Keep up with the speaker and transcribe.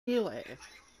Really?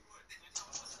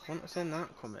 Wouldn't have seen that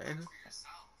coming.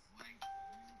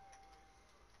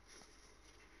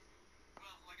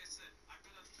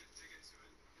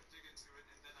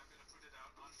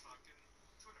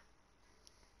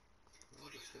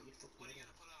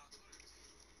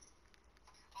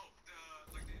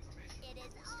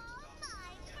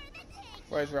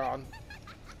 Where's Ron?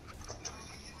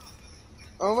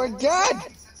 Oh my god!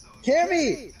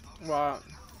 Cammy! What?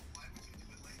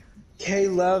 Kay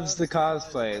loves the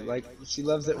cosplay. Like, she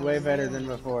loves it way better than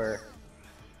before.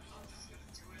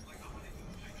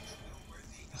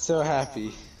 So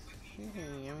happy.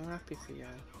 Hey, I'm happy for you.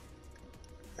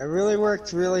 I really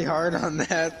worked really hard on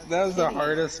that. That was the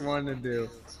hardest one to do.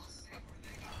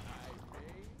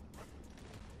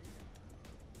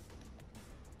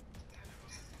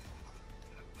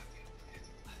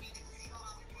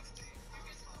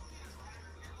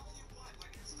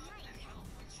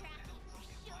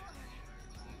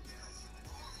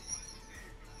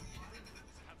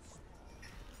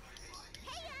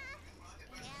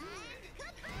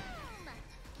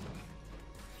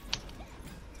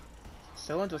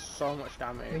 Scylla does so much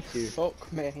damage. Thank you.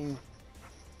 Fuck me.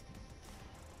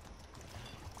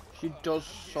 She does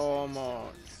so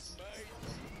much.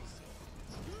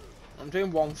 I'm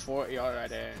doing 140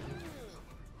 already.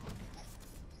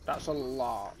 That's a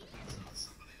lot.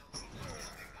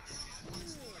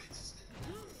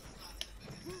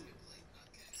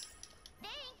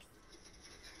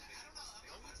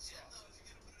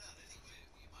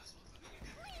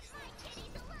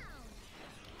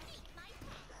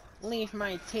 Leave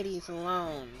my titties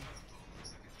alone.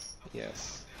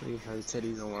 Yes, leave her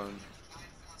titties alone.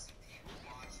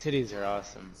 Titties are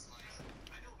awesome.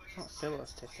 It's not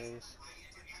Scylla's titties.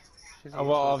 She's a Oh,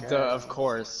 well, little girl. of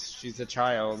course, she's a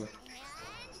child.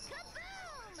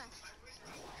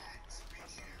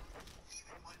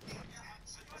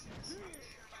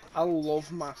 I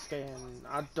love my skin.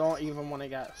 I don't even want to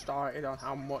get started on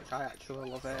how much I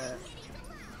actually love it.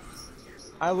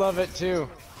 I love it too.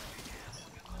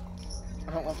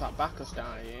 I don't love that Bacchus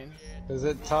dying. Because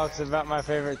it talks about my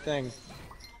favorite thing.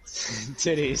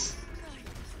 Titties.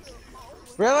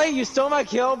 Really? You stole my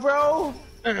kill, bro?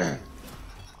 I'm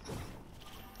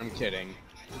kidding.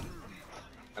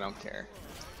 I don't care.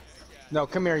 No,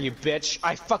 come here, you bitch.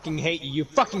 I fucking hate you. You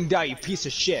fucking die, you piece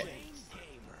of shit.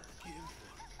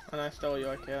 And I stole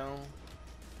your kill.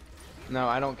 No,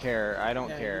 I don't care. I don't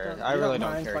care. I You really don't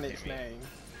don't mind care. when it's me.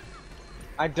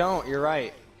 I don't. You're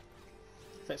right.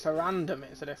 If it's a random,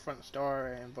 it's a different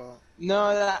story, but...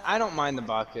 No, I don't mind the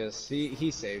Bacchus. He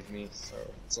saved me, so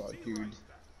it's all good.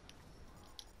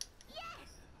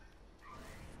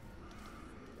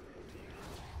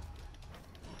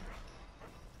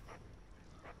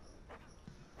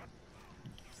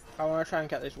 I want to try and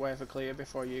get this waiver clear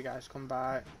before you guys come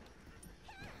back.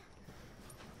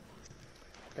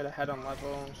 Get ahead on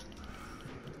levels.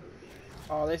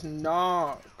 Oh, this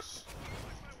knocks.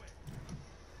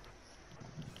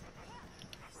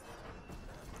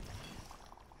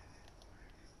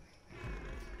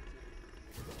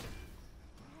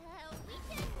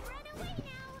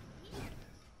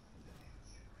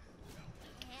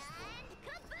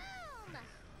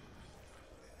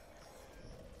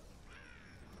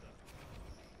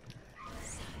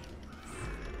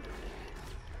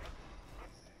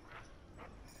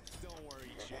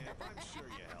 I'm sure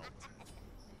you helped.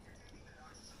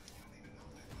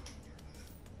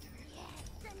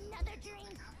 Yes, another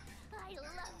drink. I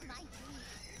love my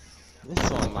drink. This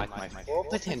one like my full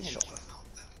potential.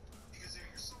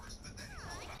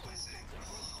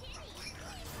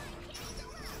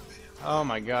 Oh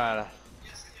my god.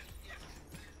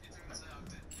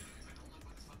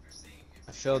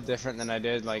 I feel different than I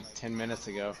did like 10 minutes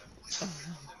ago.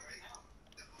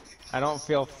 I don't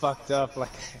feel fucked up like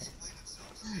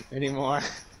anymore.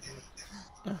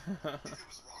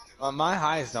 Well, my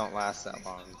highs don't last that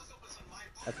long.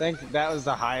 I think that was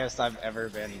the highest I've ever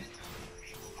been.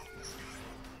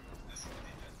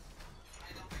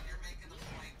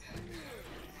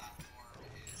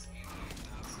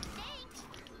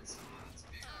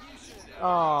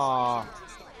 Aww.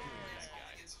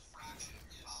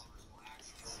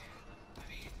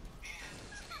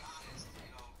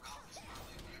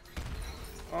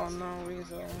 Oh no,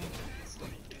 Weasel.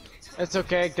 It's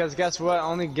okay, because guess what?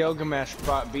 Only Gilgamesh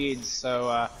brought beads,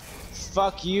 so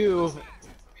fuck you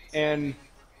and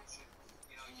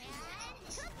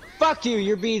fuck you,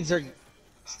 your beads are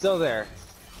still there.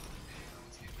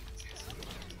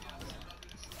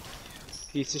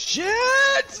 Piece of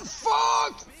shit!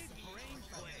 Fuck!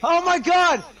 Oh my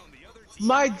god!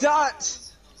 My dot!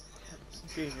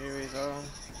 GG, Weasel.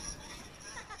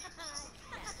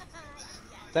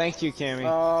 Thank you, Cammy.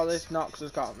 Oh, this Nox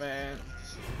has got me.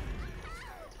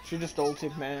 She just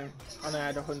ulted me, and I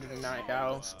had 190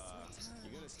 health.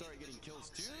 You gonna start getting kills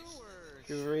too, or?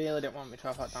 She really didn't want me to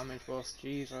have that damage buff.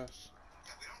 Jesus.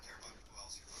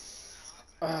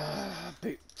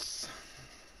 Boots.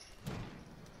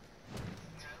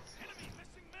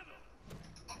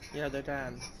 Yeah, they're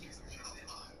dead.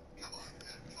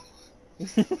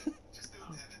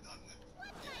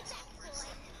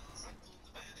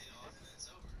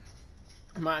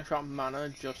 I might drop mana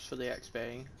just for the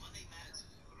XP.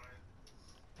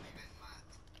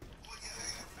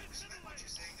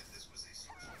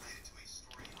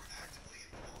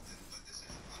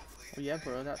 Well, yeah,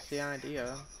 bro, that's the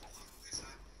idea.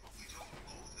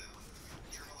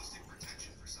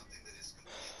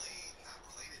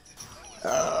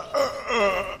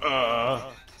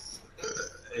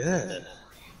 Yeah.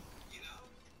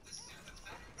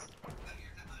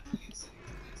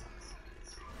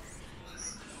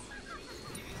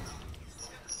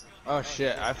 Oh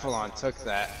shit, I full on took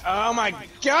that. Oh my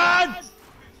god!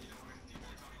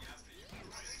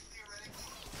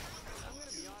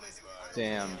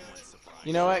 Damn.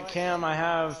 You know what, Cam? I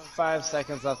have 5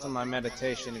 seconds left on my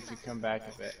meditation if you come back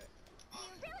a bit. You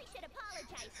really should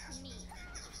apologize to me.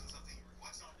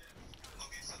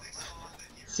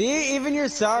 See, even your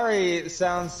sorry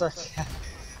sounds sarcastic.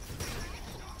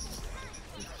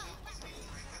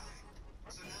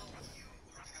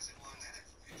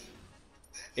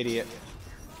 Idiot.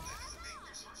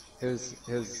 His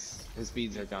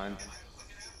beads are gone.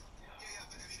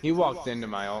 He walked into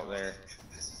my ult there.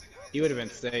 He would have been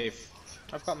safe.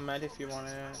 I've got med if you want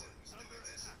it.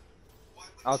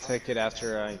 I'll take it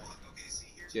after I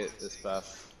get this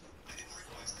buff.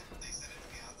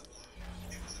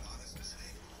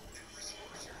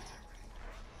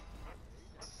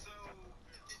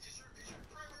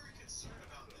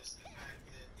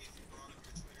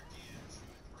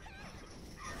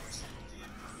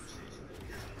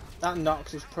 That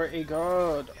Nox is pretty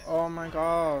good. Oh my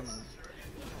god.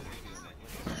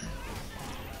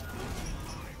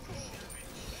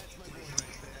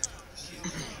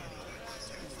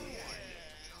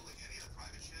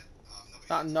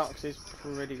 That Nox is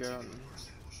pretty good. You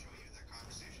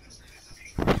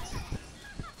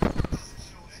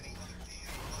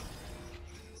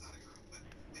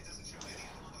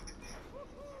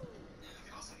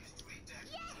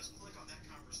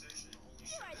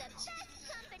are the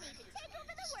best company to take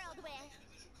over the world with.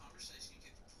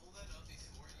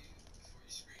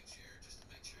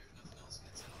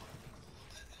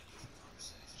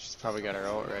 She's probably got her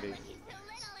ult ready. So little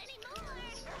anymore.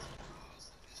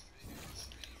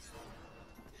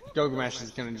 Gilgamesh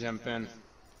is gonna jump in.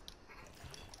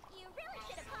 You really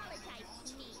should apologize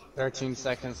to me. 13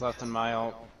 seconds left on my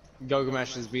ult.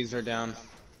 Gilgamesh's beads are down.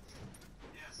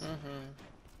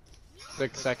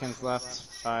 6 seconds left.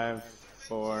 5,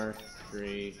 4,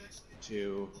 3,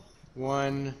 2,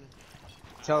 1.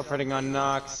 Teleporting on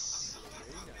Nox.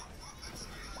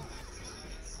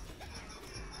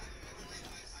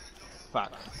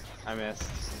 Fuck. I missed.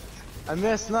 I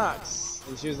missed Nox!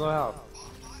 And she was low health.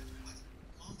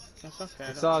 That's okay.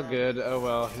 It's all good. Oh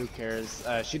well, who cares?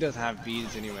 She doesn't have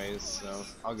beads anyways, so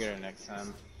I'll get her next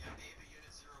time.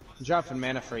 I'm dropping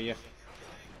mana for you.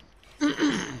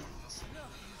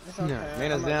 It's okay. Yeah,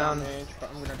 mana's I'm at down. damage, but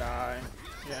I'm gonna die.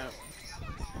 Yeah.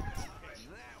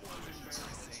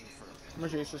 My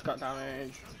Joust just got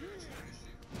damage.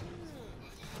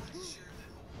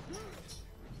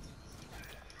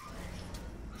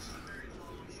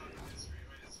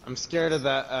 I'm scared of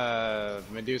that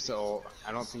Medusa ult.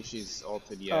 I don't think she's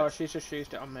ulted yet. Oh, she's just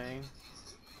used it on me.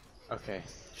 Okay.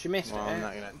 She missed Well, it, I'm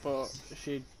not gonna- but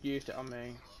she used it on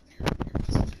me.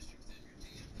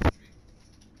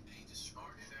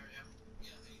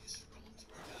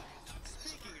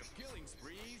 Speaking of killing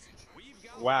sprees, we've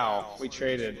got Wow, we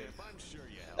traded. I'm sure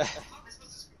you helped.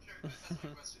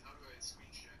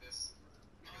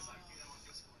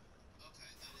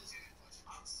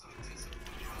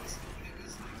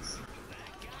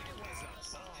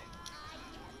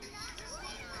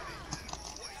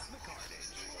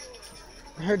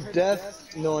 Her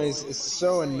death noise is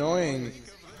so annoying.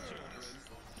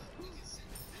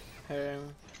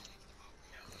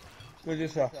 What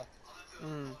is that?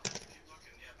 Mm. I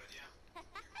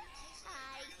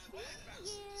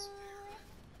see you.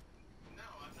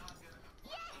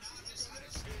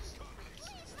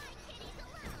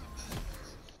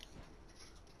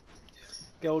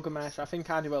 Gilgamesh, I think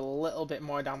I do a little bit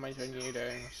more damage than you do,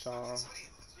 so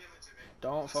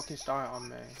don't fucking start on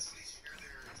me.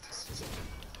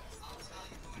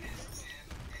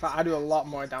 In fact, I do a lot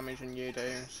more damage than you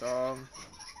do, so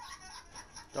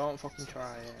Don't fucking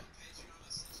try it.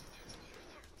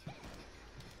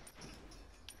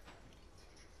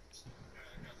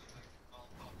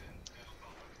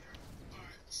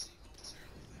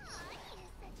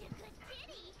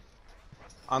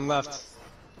 On left.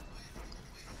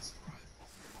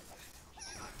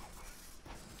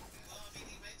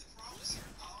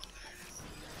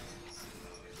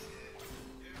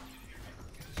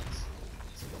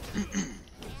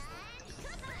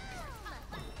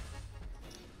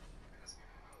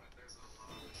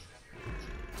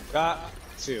 Got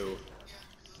 2.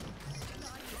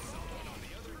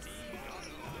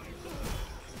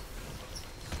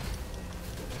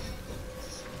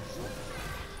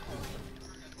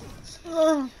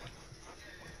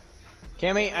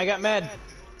 Cammy, I got med.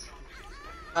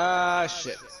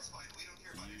 Shit.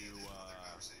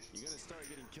 You gonna start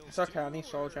getting kills It's okay, I need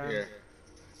soldier. Here.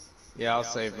 Yeah, I'll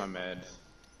save my med.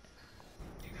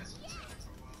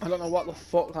 I don't know what the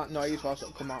fuck that noise was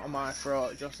that come out of my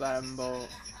throat just then, but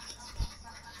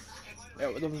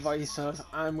it was the voice of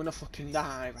I'm gonna fucking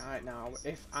die right now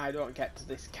if I don't get to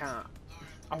this cat.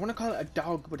 I want to call it a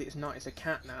dog, but it's not. It's a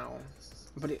cat now.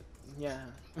 But it, yeah.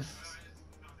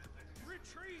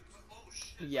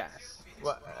 Yes.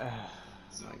 What? Oh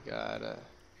my god.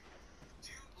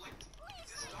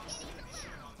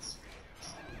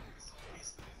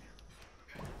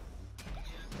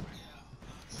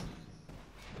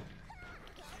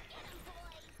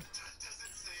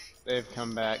 They've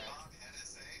come back.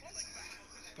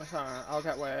 That's alright, I'll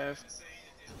get wave.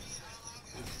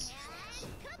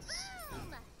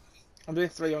 I'm doing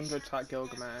 300 to that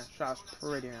Gilgamesh. That's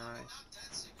pretty nice.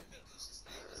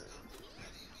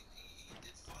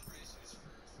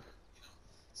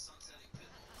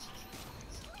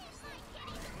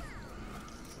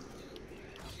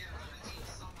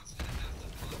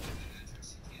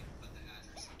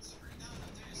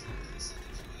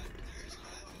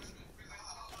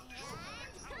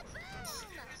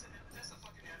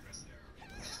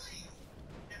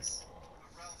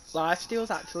 Lifesteal's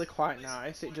actually quite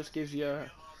nice. It just gives you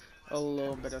a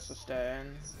little bit of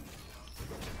sustain.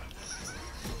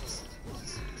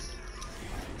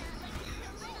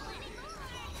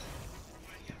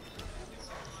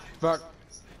 Fuck.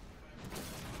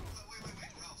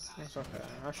 That's okay.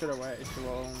 I should have waited too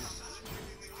long.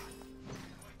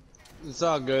 It's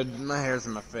all good. My hair's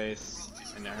in my face,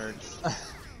 and it hurts.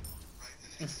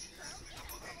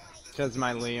 Because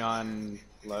my Leon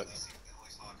look.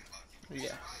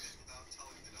 Yeah.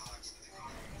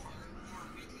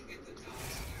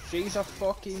 She's a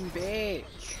fucking bitch.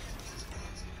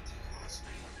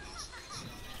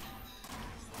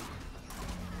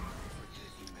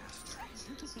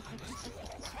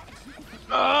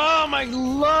 Oh my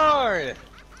lord!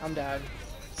 I'm dead.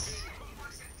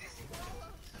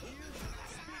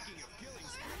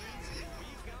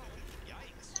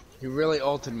 He really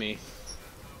ulted me.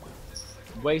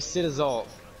 Wasted his ult.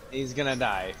 He's gonna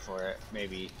die for it,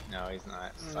 maybe. No, he's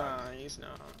not. Nah, he's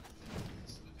not.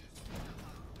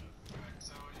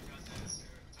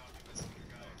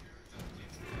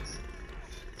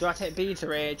 Do I take beads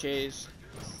or ages?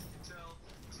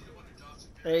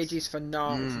 Ages for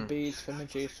Nox, beads for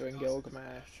Medusa and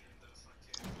Gilgamesh.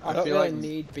 I don't feel really like-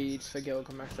 need beads for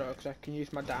Gilgamesh though, because I can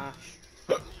use my dash.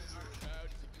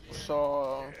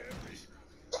 So...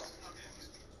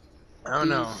 I don't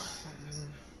know.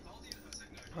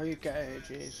 How you get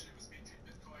ages?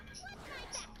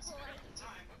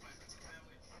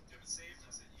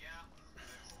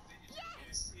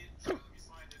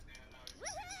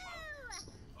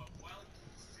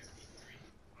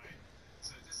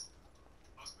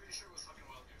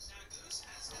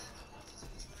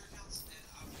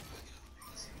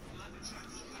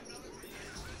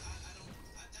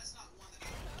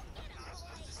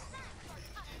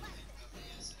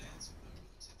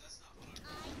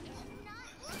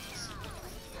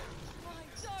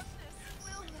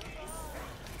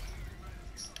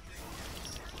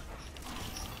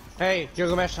 Hey,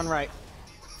 Gilgamesh on right.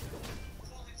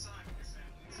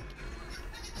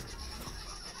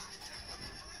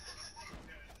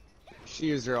 She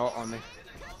used her ult on me.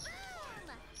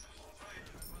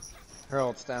 Her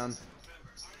ult's down.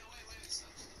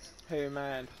 Who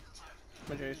man?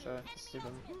 Medusa,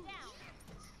 even.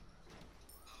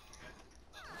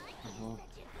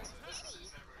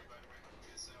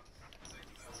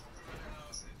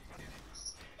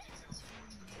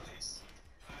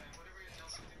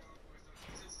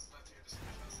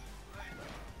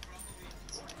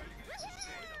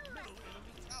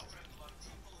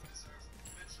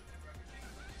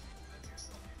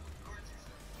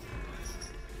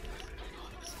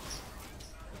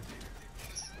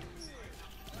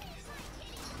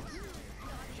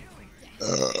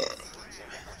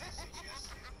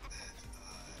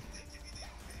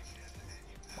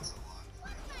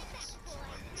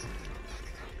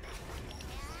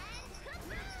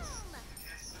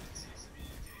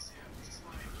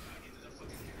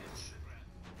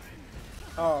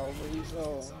 Oh,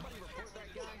 Weasel.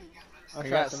 I I tried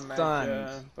got to stunned.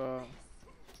 measure, but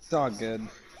It's all good. You're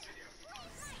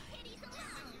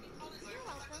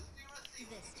welcome.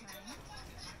 This time.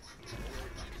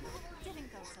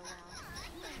 Didn't go so well.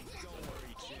 Don't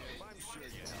worry, champ. I'm sure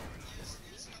you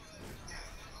helped.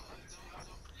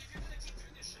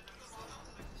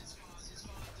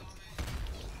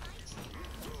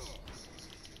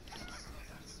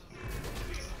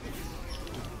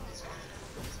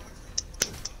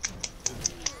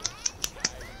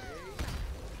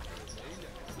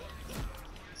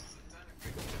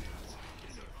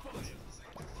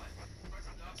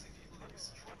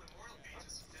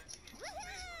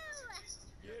 Woohoo!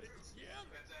 Get it? Yep.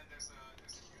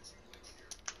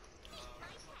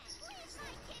 Leave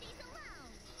my kitties alone.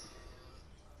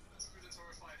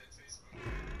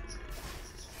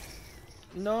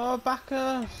 no, backer. To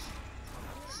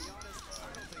be honest,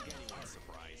 I don't think anyone's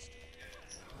surprised.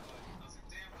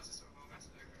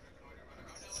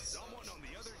 Someone on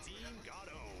the other team got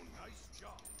owned. Nice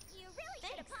job. You really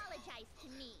should apologize to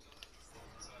me.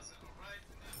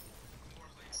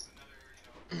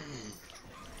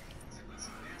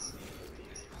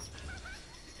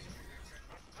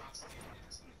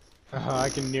 Oh, I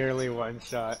can nearly one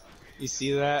shot. You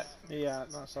see that? Yeah,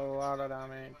 that's a lot of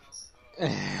damage.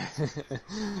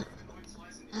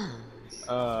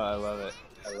 Oh, I love it.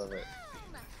 I love it.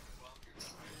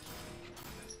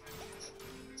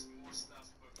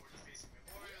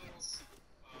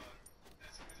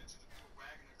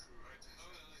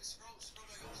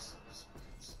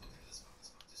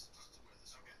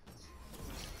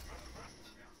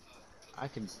 I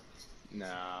can. No.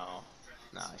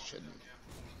 No, I shouldn't.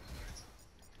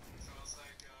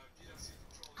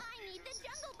 I need the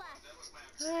jungle buff.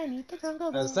 I need the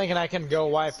jungle. I was thinking I can go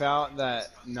wipe out that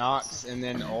Nox and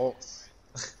then ult.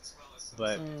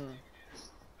 but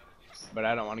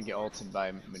I don't want to get ulted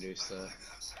by Medusa.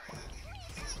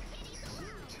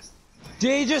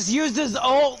 Did he just use his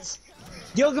ult?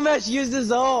 Gilgamesh used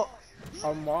his ult.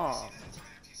 On what?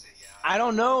 I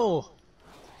don't know.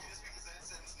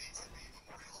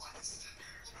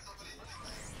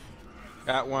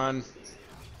 Got one.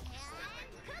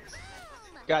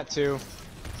 Got two.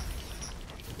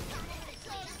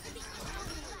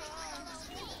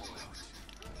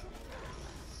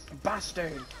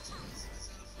 Bastard.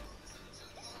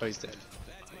 Oh, he's dead.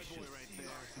 That's my boy right there.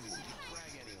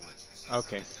 Frag anyone.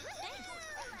 Okay.